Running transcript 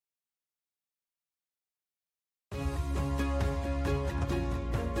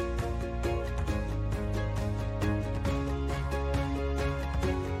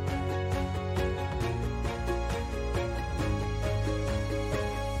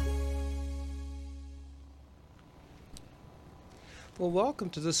Well, welcome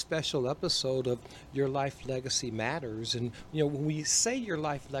to this special episode of Your Life Legacy Matters. And, when we say Your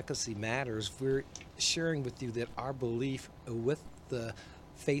Life Legacy Matters, we're sharing with you that our belief with the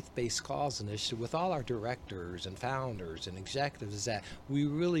Faith Based Cause Initiative, with all our directors and founders and executives, is that we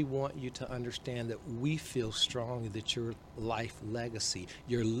really want you to understand that we feel strongly that your life legacy,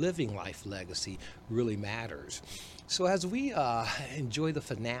 your living life legacy, really matters. So, as we enjoy the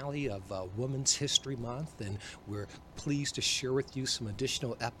finale of Women's History Month, and we're pleased to share with you some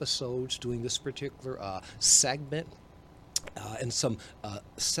additional episodes during this particular segment and some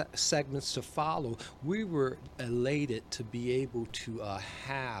segments to follow, we were elated to be able to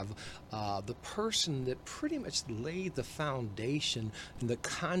have the person that pretty much laid the foundation and the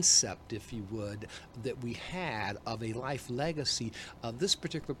concept, if you would, that we had of a life legacy. This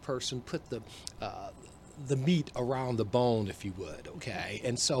particular person put the meat around the bone, if you would, okay?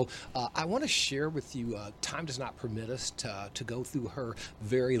 And so I want to share with you, time does not permit us to go through her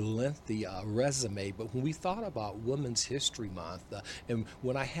very lengthy resume, but when we thought about Women's History Month, and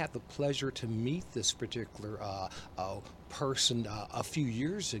when I had the pleasure to meet this particular person a few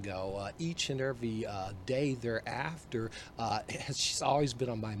years ago, each and every day thereafter, she's always been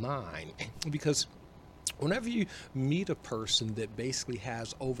on my mind because whenever you meet a person that basically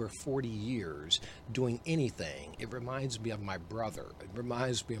has over 40 years doing anything, it reminds me of my brother. It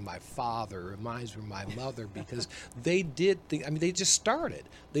reminds me of my father. It reminds me of my mother because they did things. I mean, they just started.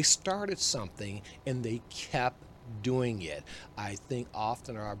 They started something and they kept doing it. I think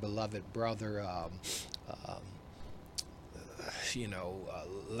often our beloved brother,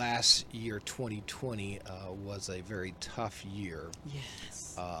 last year, 2020, was a very tough year.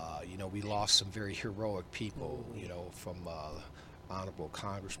 Yes. We lost some very heroic people, Oh, from Honorable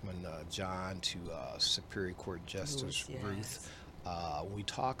Congressman John to Superior Court Justice Lewis, Ruth. yes. When we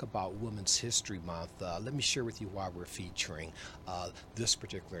talk about Women's History Month, let me share with you why we're featuring this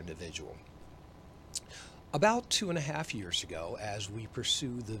particular individual. About 2.5 years ago, as we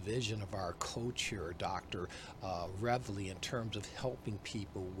pursue the vision of our co-chair, Dr. Revely, in terms of helping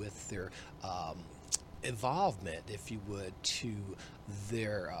people with their involvement, if you would, to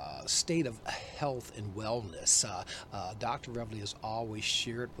their state of health and wellness. Dr. Revely has always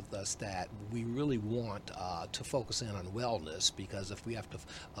shared with us that we really want to focus in on wellness because if we have to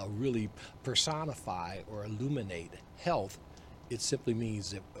really personify or illuminate health, it simply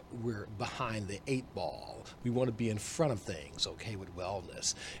means that we're behind the eight ball. We want to be in front of things, okay, with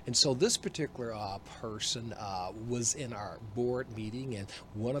wellness. And so this particular person was in our board meeting, and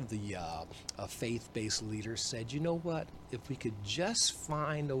one of the faith-based leaders said, you know what, if we could just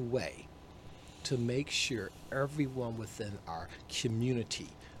find a way to make sure everyone within our community,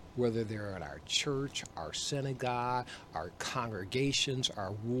 whether they're in our church, our synagogue, our congregations,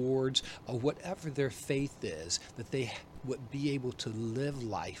 our wards, or whatever their faith is, that they would be able to live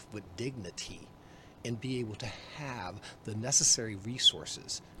life with dignity and be able to have the necessary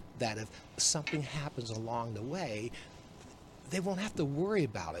resources that if something happens along the way, they won't have to worry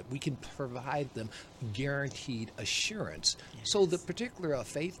about it. We can provide them guaranteed assurance. So the Yes. particular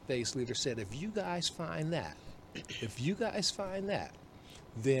faith-based leader said, if you guys find that,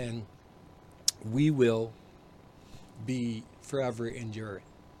 then we will be forever in your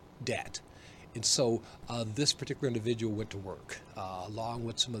debt. And so this particular individual went to work along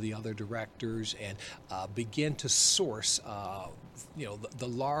with some of the other directors and began to source, the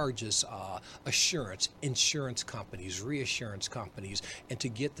largest insurance companies, reassurance companies, and to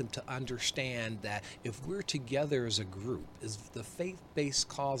get them to understand that if we're together as a group, as the Faith-Based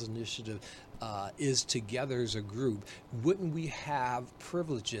Cause Initiative is together as a group, wouldn't we have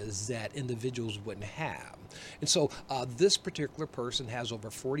privileges that individuals wouldn't have? And so this particular person has over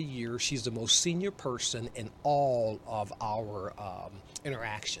 40 years. She's the most senior person in all of our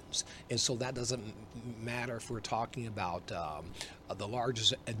interactions. And so that doesn't matter if we're talking about the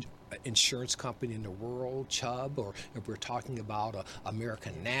largest insurance company in the world, Chubb, or if we're talking about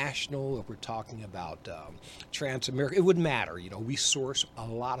American National, if we're talking about Transamerica, it wouldn't matter. We source a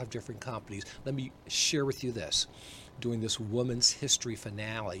lot of different companies. Let me share with you this. During this Women's History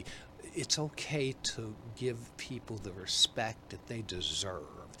finale, it's okay to give people the respect that they deserve.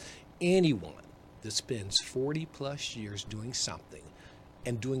 Anyone that spends 40 plus years doing something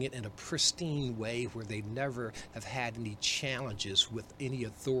and doing it in a pristine way where they never have had any challenges with any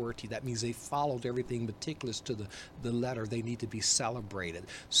authority. That means they followed everything meticulous to the letter. They need to be celebrated.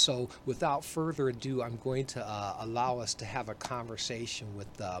 So without further ado, I'm going to allow us to have a conversation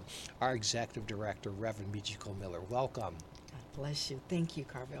with our executive director, Reverend Michiko Miller. Welcome. God bless you. Thank you,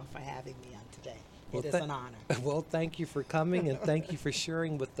 Carvel, for having me on today. Well, It is an honor. Well, thank you for coming and thank you for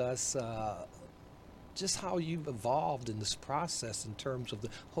sharing with us just how you've evolved in this process in terms of the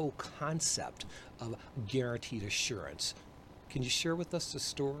whole concept of guaranteed assurance. Can you share with us the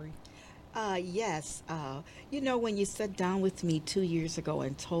story? Yes. When you sat down with me 2 years ago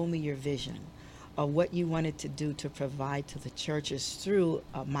and told me your vision of what you wanted to do to provide to the churches through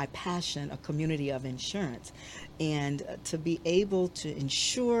my passion, a community of insurance, and to be able to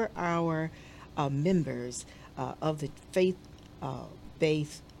insure our members of the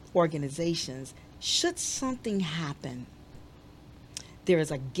faith-based organizations, should something happen, there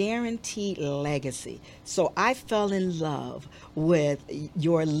is a guaranteed legacy. So I fell in love with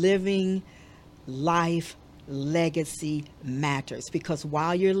your living life legacy matters, because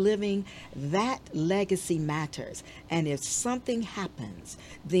while you're living, that legacy matters. And if something happens,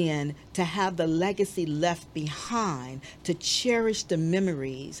 then to have the legacy left behind, to cherish the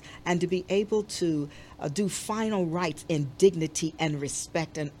memories, and to be able to do final rites in dignity and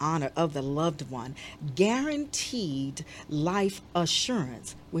respect and honor of the loved one. Guaranteed life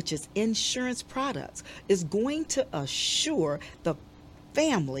assurance, which is insurance products, is going to assure the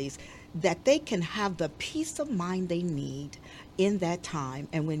families that they can have the peace of mind they need in that time.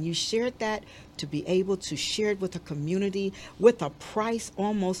 And when you shared that, to be able to share it with a community with a price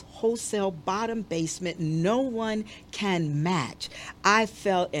almost wholesale bottom basement no one can match, I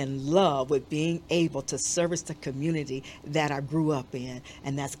fell in love with being able to service the community that I grew up in,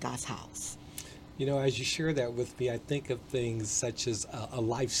 and that's God's house. As you share that with me, I think of things such as a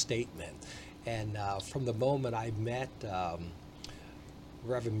life statement. And from the moment I met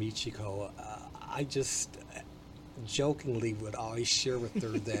Reverend Michiko, I just jokingly would always share with her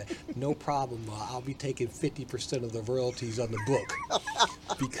that no problem, I'll be taking 50% of the royalties on the book.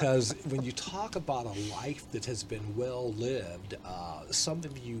 Because when you talk about a life that has been well lived, some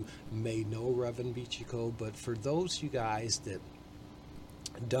of you may know Reverend Michiko, but for those you guys that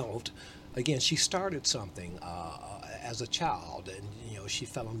don't, again, she started something as a child, and she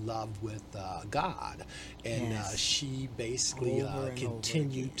fell in love with God, and Yes. she basically Over and over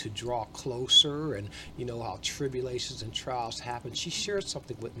continued again. to draw closer, and how tribulations and trials happen. She shared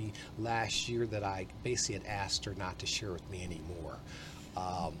something with me last year that I basically had asked her not to share with me anymore.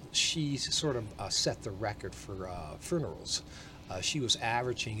 She sort of set the record for funerals. She was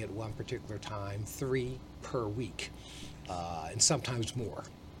averaging at one particular time 3 per week, and sometimes more.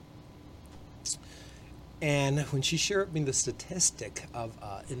 And when she shared with me the statistic of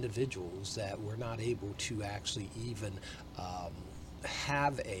individuals that were not able to actually even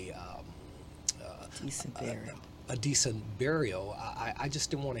have Decent burial. a decent burial, I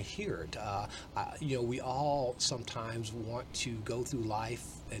just didn't want to hear it. We all sometimes want to go through life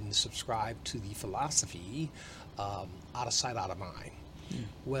and subscribe to the philosophy, out of sight, out of mind.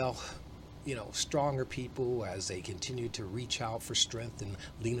 Well, stronger people, as they continue to reach out for strength and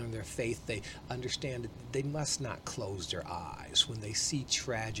lean on their faith, they understand that they must not close their eyes when they see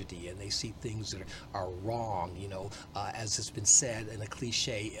tragedy and they see things that are wrong. As it's been said in a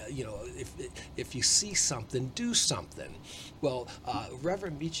cliche, if you see something, do something. Well,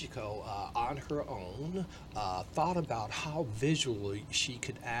 Reverend Michiko, on her own, thought about how visually she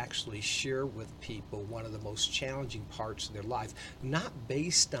could actually share with people one of the most challenging parts of their life, not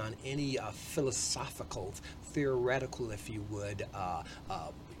based on any philosophical, theoretical, if you would,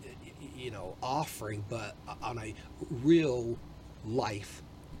 offering, but on a real life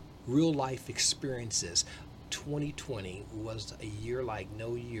experiences. 2020 was a year like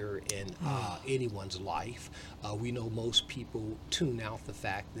no year in anyone's life. We know most people tune out the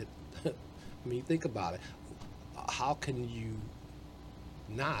fact that, think about it. How can you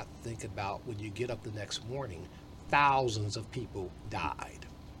not think about when you get up the next morning, thousands of people died?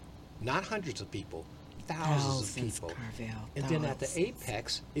 Not hundreds of people, thousands of people. Carvel. And then at the Thousands.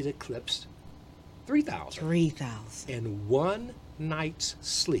 apex, it eclipsed 3,000 3,000. in one night's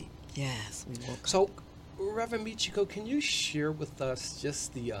sleep. Yes, we woke up. So, Reverend Michiko, can you share with us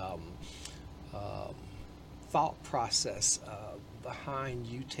just the thought process behind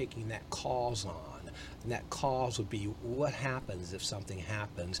you taking that cause on? And that cause would be, what happens if something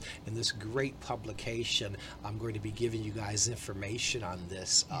happens? In this great publication, I'm going to be giving you guys information on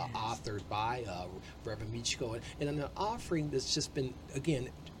this, Yes. authored by Reverend Michiko, and an offering that's just been, again,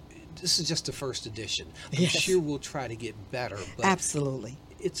 this is just the first edition. I'm Yes. sure we'll try to get better, but Absolutely.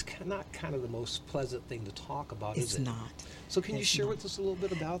 it's not kind of the most pleasant thing to talk about, It's is it? not. So can you It's share not. with us a little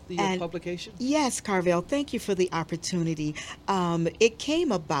bit about the And- publication? Yes, Carvel, thank you for the opportunity. It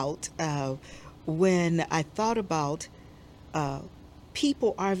came about when I thought about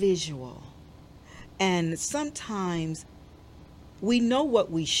people are visual. And sometimes we know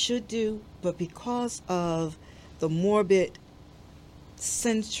what we should do, but because of the morbid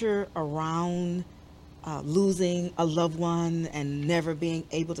censure around losing a loved one and never being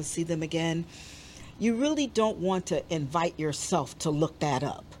able to see them again, you really don't want to invite yourself to look that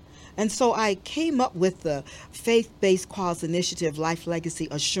up. And so I came up with the Faith-Based Cause Initiative Life Legacy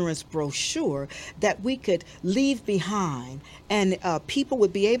Assurance brochure that we could leave behind, and people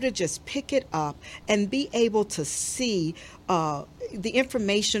would be able to just pick it up and be able to see the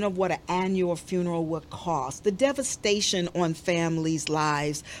information of what an annual funeral would cost, the devastation on families'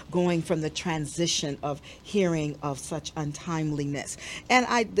 lives going from the transition of hearing of such untimeliness.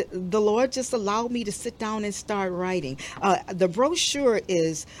 And the Lord just allowed me to sit down and start writing. The brochure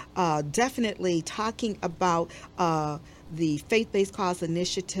is definitely talking about the Faith-Based Cause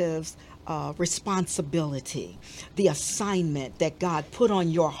Initiative's responsibility, the assignment that God put on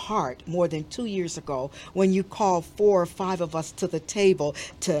your heart more than 2 years ago when you called 4 or 5 of us to the table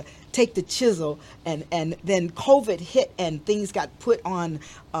to take the chisel, and then COVID hit and things got put on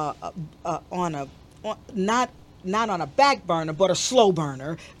not on a back burner, but a slow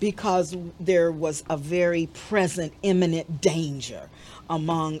burner, because there was a very present, imminent danger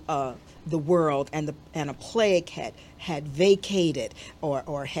among the world, and a plague had vacated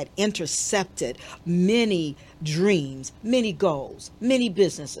or had intercepted many dreams, many goals, many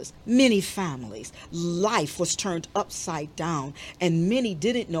businesses, many families. Life was turned upside down, and many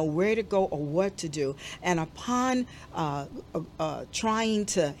didn't know where to go or what to do. And upon trying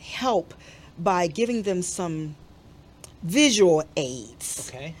to help by giving them some visual aids,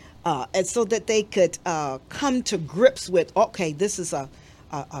 Okay. And so that they could come to grips with, okay, this is a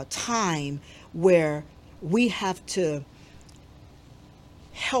time where we have to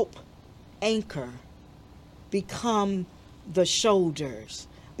help anchor, become the shoulders,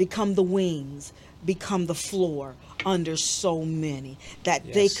 become the wings, become the floor under so many,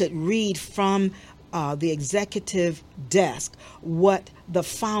 that they Yes. could read from the executive desk what the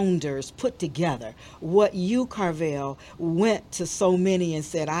founders put together, what you, Carvel, went to so many and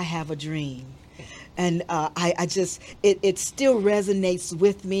said, I have a dream. And I just, it still resonates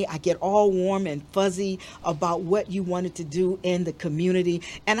with me. I get all warm and fuzzy about what you wanted to do in the community.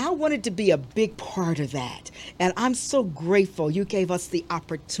 And I wanted to be a big part of that. And I'm so grateful you gave us the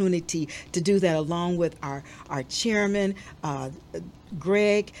opportunity to do that, along with our chairman,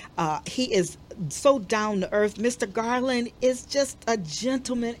 Greg. He is so down to earth. Mr. Garland is just a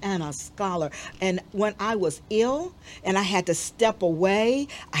gentleman and a scholar. And when I was ill and I had to step away,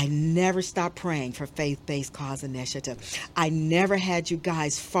 I never stopped praying for Faith-Based Cause Initiative. I never had you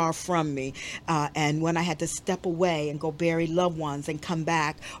guys far from me. And when I had to step away and go bury loved ones and come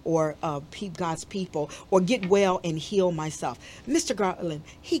back, or God's people, or get well and heal myself, Mr. Garland,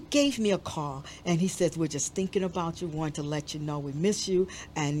 he gave me a call and he says, we're just thinking about you, wanting to let you know we miss you,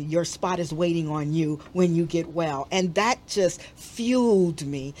 and your spot is waiting on you when you get well. And that just fueled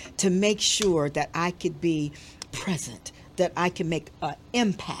me to make sure that I could be present, that I can make an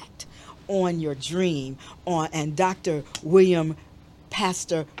impact on your dream. And Dr. William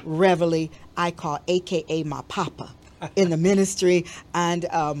Pastor Reveille, I call AKA my papa in the ministry, and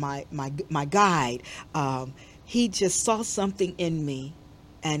my guide, he just saw something in me,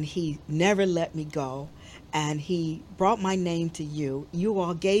 and he never let me go. And he brought my name to you. You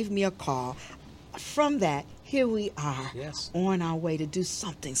all gave me a call. From that, here we are, Yes. on our way to do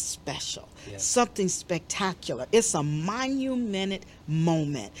something special, Yes. something spectacular. It's a monumental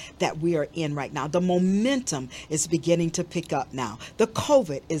moment that we are in right now. The momentum is beginning to pick up now. The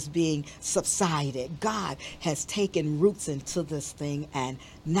COVID is being subsided. God has taken roots into this thing, and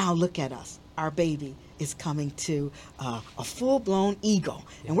now look at us. Our baby is coming to a full-blown eagle.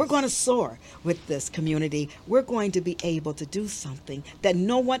 And we're going to soar with this community. We're going to be able to do something that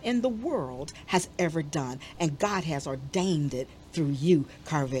no one in the world has ever done. And God has ordained it through you,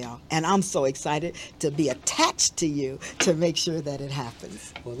 Carvel. And I'm so excited to be attached to you to make sure that it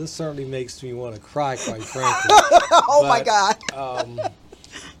happens. Well, this certainly makes me want to cry, quite frankly. Oh, my But, God.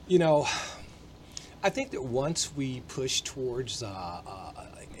 You know, I think that once we push towards a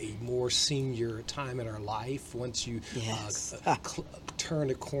more senior time in our life, once you Yes.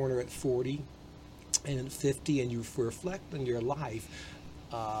 turn a corner at 40 and at 50 and you reflect on your life,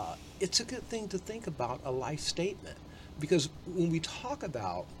 it's a good thing to think about a life statement. Because when we talk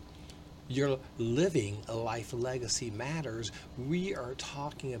about your living a life legacy matters, we are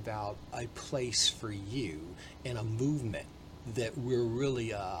talking about a place for you and a movement that we're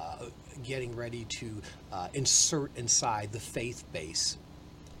really getting ready to insert inside the faith-based,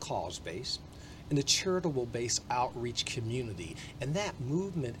 cause-based, and the charitable-based outreach community. And that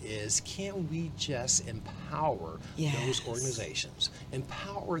movement is, can we just empower Yes. those organizations,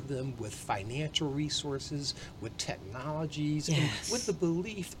 empower them with financial resources, with technologies, and Yes. with the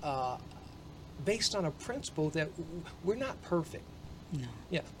belief based on a principle that we're not perfect. No.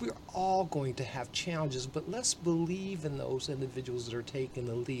 Yeah, we're all going to have challenges, but let's believe in those individuals that are taking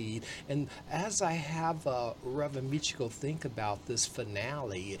the lead. And as I have Reverend Michiko think about this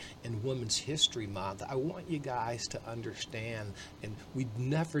finale in Women's History Month, I want you guys to understand, and we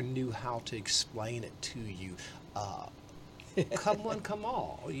never knew how to explain it to you. Come one, come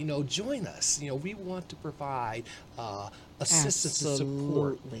all. Join us. We want to provide assistance and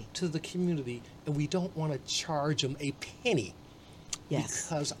support Absolutely. to the community, and we don't want to charge them a penny. Yes.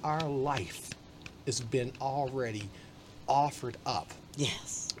 Because our life has been already offered up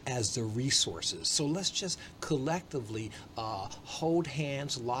Yes. as the resources. So let's just collectively hold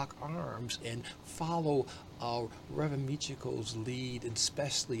hands, lock arms, and follow Reverend Michiko's lead, and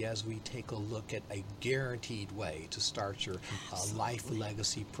especially as we take a look at a guaranteed way to start your Life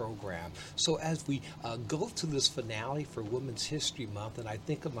Legacy program. So as we go through this finale for Women's History Month, and I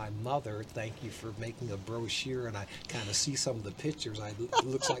think of my mother, thank you for making a brochure, and I kind of see some of the pictures. It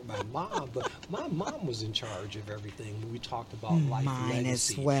looks like my mom, but my mom was in charge of everything when we talked about life Mine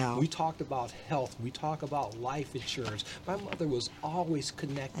legacy. as well. We talked about health. We talk about life insurance. My mother was always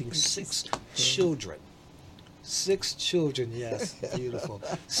connecting six children. 6 children, yes, beautiful.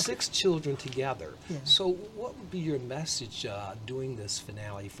 6 children together. Yeah. So what would be your message during this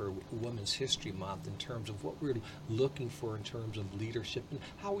finale for Women's History Month in terms of what we're looking for in terms of leadership and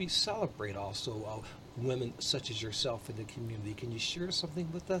how we celebrate also women such as yourself in the community? Can you share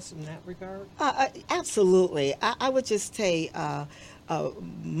something with us in that regard? Absolutely. I would just say,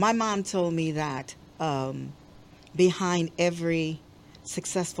 my mom told me that behind every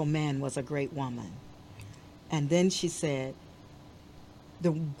successful man was a great woman. And then she said,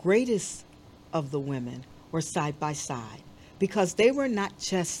 the greatest of the women were side by side because they were not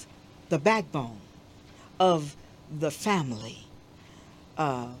just the backbone of the family,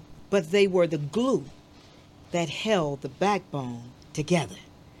 but they were the glue that held the backbone together.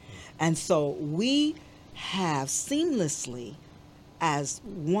 And so we have seamlessly, as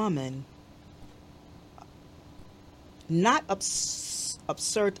women, not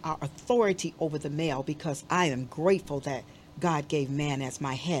assert our authority over the male, because I am grateful that God gave man as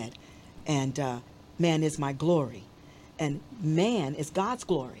my head, and man is my glory, and man is God's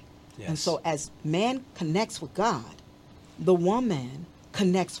glory. Yes. And so as man connects with God, the woman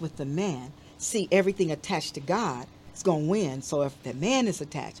connects with the man. See, everything attached to God is going to win. So if the man is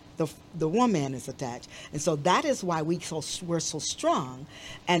attached, the woman is attached. And so that is why we're so strong.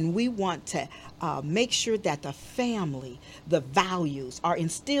 And we want to make sure that the family, the values are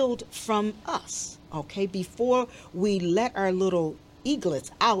instilled from us, okay? Before we let our little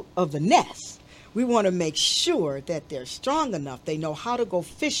eaglets out of the nest, we want to make sure that they're strong enough. They know how to go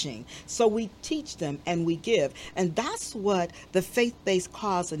fishing. So we teach them and we give. And that's what the Faith-Based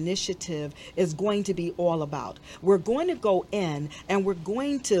Cause Initiative is going to be all about. We're going to go in and we're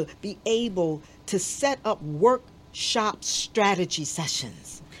going to be able to set up workshop strategy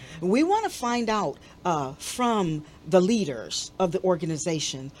sessions. We want to find out from the leaders of the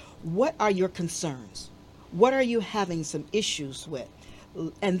organization, what are your concerns? What are you having some issues with?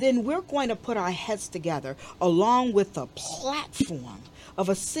 And then we're going to put our heads together along with a platform of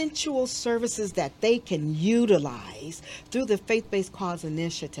essential services that they can utilize through the Faith-Based Cause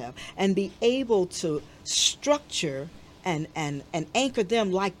Initiative and be able to structure and anchor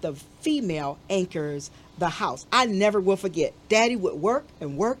them like the female anchors the house. I never will forget. Daddy would work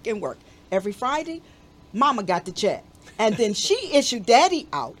and work and work. Every Friday, Mama got the check. And then she issued Daddy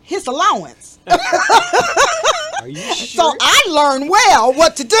out his allowance. Are you sure? So I learned well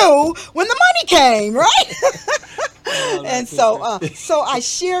what to do when the money came, right? And so I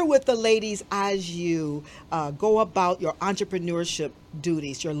share with the ladies, as you go about your entrepreneurship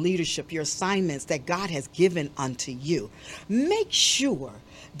duties, your leadership, your assignments that God has given unto you, make sure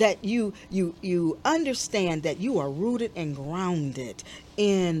that you understand that you are rooted and grounded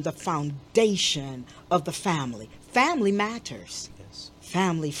in the foundation of the family. Family matters. Yes.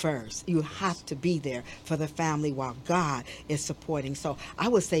 Family first. You have to be there for the family while God is supporting. So I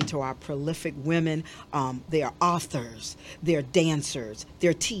would say to our prolific women, they're authors, they're dancers,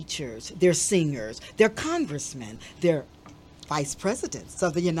 they're teachers, they're singers, they're congressmen, they're vice presidents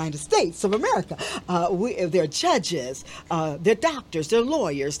of the United States of America. They're judges, they're doctors, they're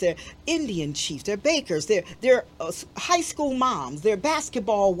lawyers, they're Indian chiefs, they're bakers, they're high school moms, they're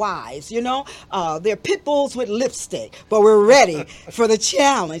basketball wives, they're pit bulls with lipstick. But we're ready for the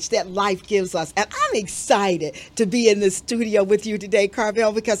challenge that life gives us. And I'm excited to be in this studio with you today,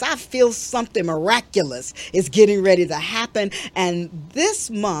 Carvel, because I feel something miraculous is getting ready to happen. And this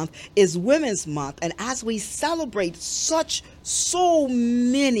month is Women's Month. And as we celebrate such so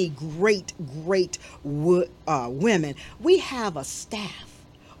many great women. We have a staff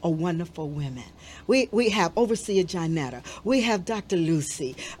of wonderful women. We have Overseer Janetta. We have Dr.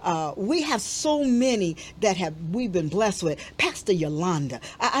 Lucy. We have so many that we've been blessed with. Pastor Yolanda.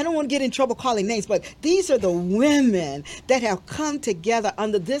 I don't want to get in trouble calling names, but these are the women that have come together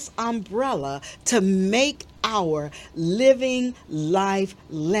under this umbrella to make our Living Life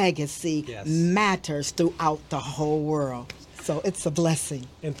Legacy matters throughout the whole world. So it's a blessing.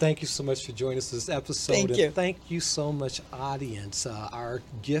 And thank you so much for joining us this episode. Thank you. And thank you so much, audience. Our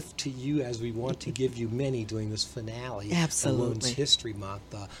gift to you, as we want to give you many during this finale of Women's History Month,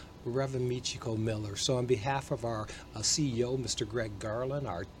 Reverend Michiko Miller. So on behalf of our CEO, Mr. Greg Garland,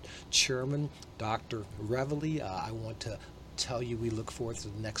 our chairman, Dr. Reveille, I want to tell you we look forward to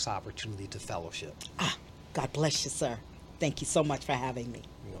the next opportunity to fellowship. God bless you, sir. Thank you so much for having me.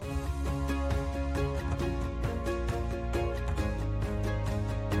 You're welcome.